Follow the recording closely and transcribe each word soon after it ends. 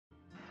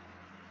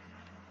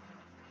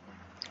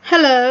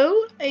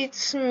Hello,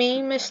 it's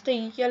me,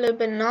 Mr. Yellow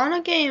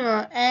Banana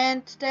Gamer,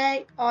 and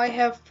today I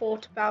have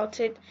thought about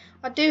it.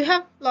 I do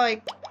have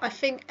I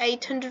think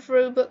 800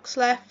 Robux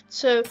left,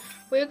 so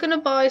we're gonna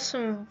buy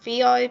some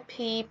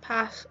VIP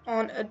pass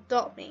on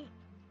Adopt Me.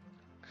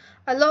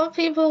 A lot of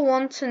people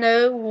want to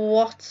know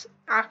what's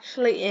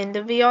actually in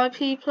the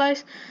VIP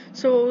place,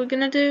 so what we're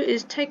gonna do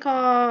is take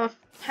our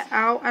pet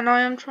out, and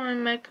I am trying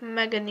to make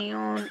a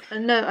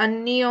a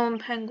neon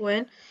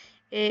penguin.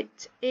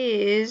 It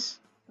is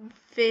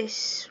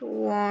this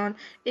one.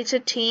 It's a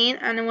teen,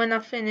 and when I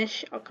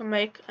finish I can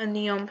make a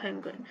neon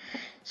penguin.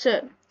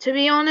 So to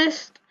be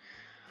honest,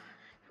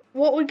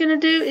 what we're gonna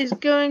do is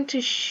going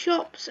to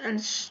shops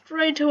and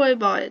straight away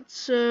buy it.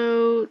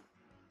 So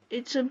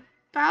it's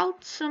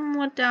about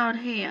somewhere down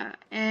here,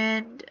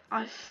 and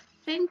I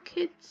think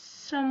it's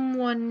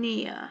somewhere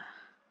near.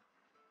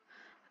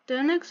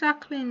 Don't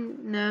exactly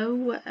know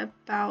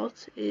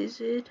whereabouts is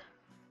it.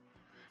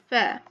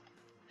 There.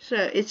 So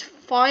it's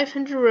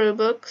 500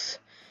 Robux,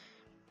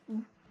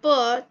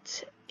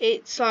 but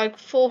it's like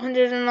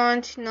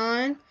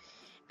 499,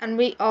 and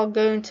we are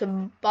going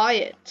to buy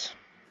it.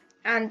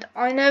 And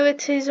I know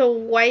it is a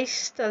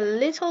waste a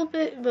little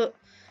bit, but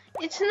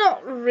it's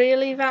not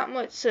really that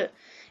much. So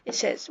it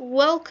says,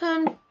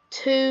 welcome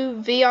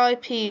to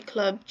VIP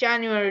Club,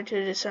 January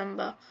to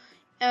December.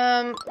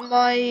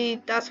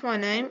 That's my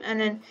name,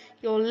 and then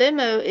your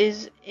limo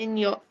is in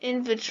your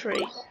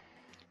inventory.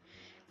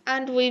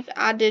 And we've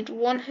added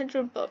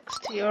 100 bucks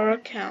to your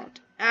account,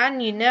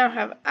 and you now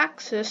have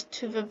access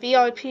to the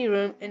VIP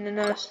room in the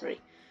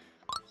nursery.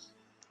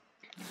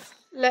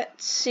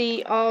 Let's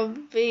see our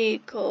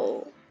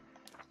vehicle.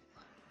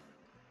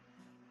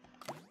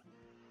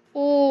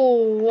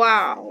 Oh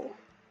wow.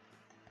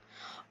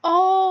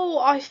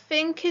 Oh, I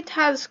think it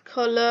has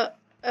color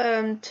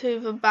to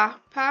the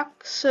backpack.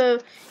 So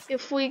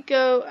if we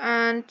go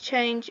and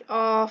change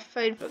our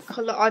favorite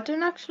color, I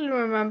don't actually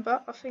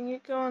remember. I think you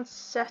go on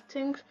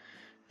settings,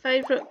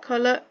 favorite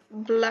color,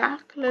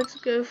 black. Let's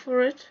go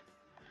for it.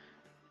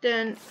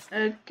 Then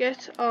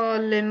get our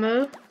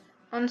limo,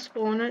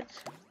 unspawn it,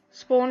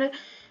 spawn it.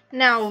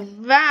 Now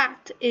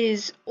that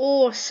is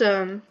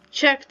awesome.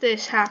 Check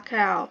this hack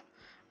out.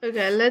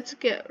 Okay, let's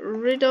get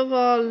rid of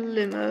our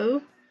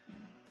limo,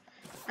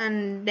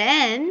 and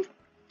then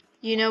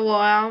you know where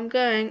I'm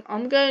going.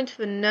 I'm going to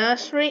the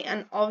nursery,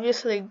 and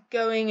obviously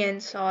going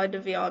inside the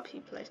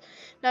VIP place.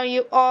 Now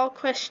you are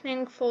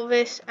questioning for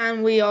this,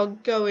 and we are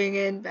going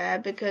in there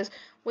because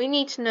we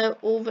need to know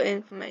all the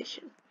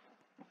information.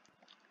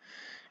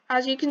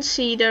 As you can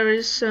see, there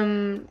is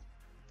some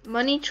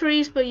money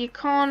trees, but you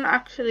can't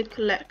actually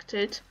collect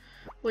it,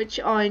 which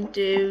I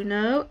do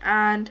know.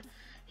 And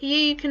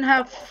here you can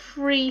have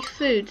free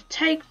food.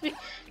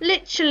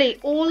 Literally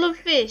all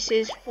of this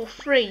is for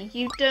free.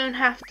 You don't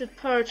have to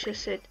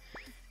purchase it.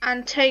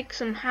 And take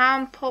some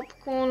ham,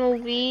 popcorn, or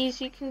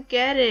these, you can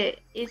get it.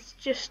 It's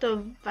just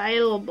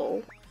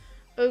available.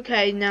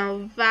 Okay,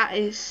 now that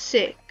is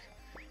sick.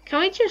 Can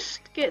we just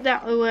get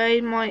that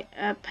away? My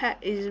pet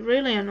is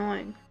really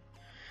annoying.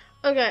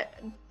 Okay,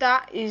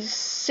 that is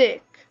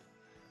sick.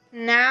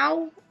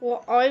 Now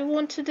what I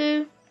want to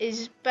do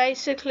is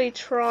basically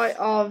try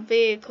our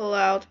vehicle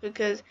out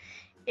because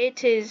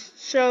it is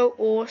so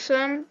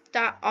awesome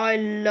that I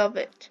love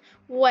it.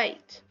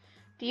 Wait,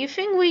 do you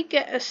think we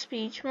get a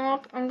speech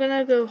mark? I'm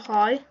gonna go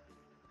high.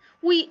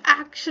 We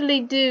actually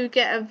do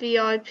get a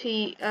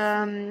VIP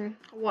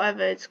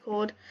whatever it's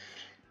called.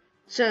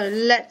 So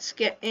let's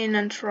get in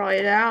and try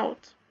it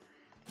out.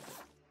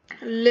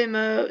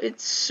 Limo,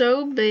 it's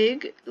so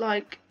big,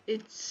 like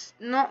it's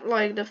not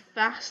like the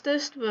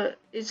fastest, but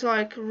it's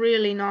like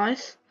really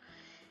nice.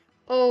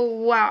 Oh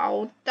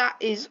wow, that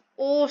is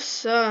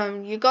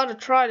awesome. You gotta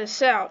try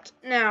this out.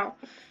 Now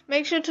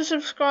make sure to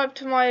subscribe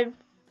to my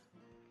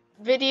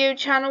video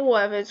channel,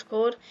 whatever it's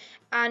called,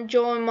 and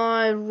join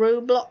my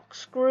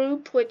Roblox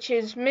group, which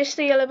is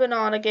Mr. Yellow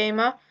Banana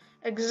Gamer,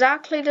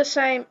 exactly the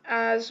same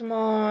as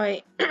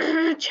my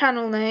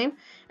channel name.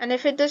 And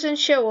if it doesn't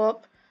show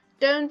up,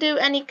 don't do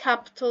any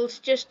capitals,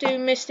 just do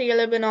Mr.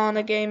 Yellow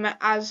Banana Gamer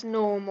as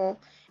normal,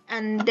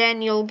 and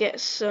then you'll get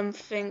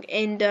something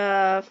in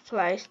the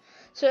place.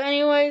 So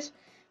anyways,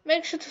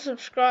 make sure to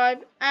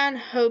subscribe, and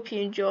hope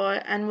you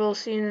enjoy, and we'll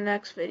see you in the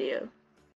next video.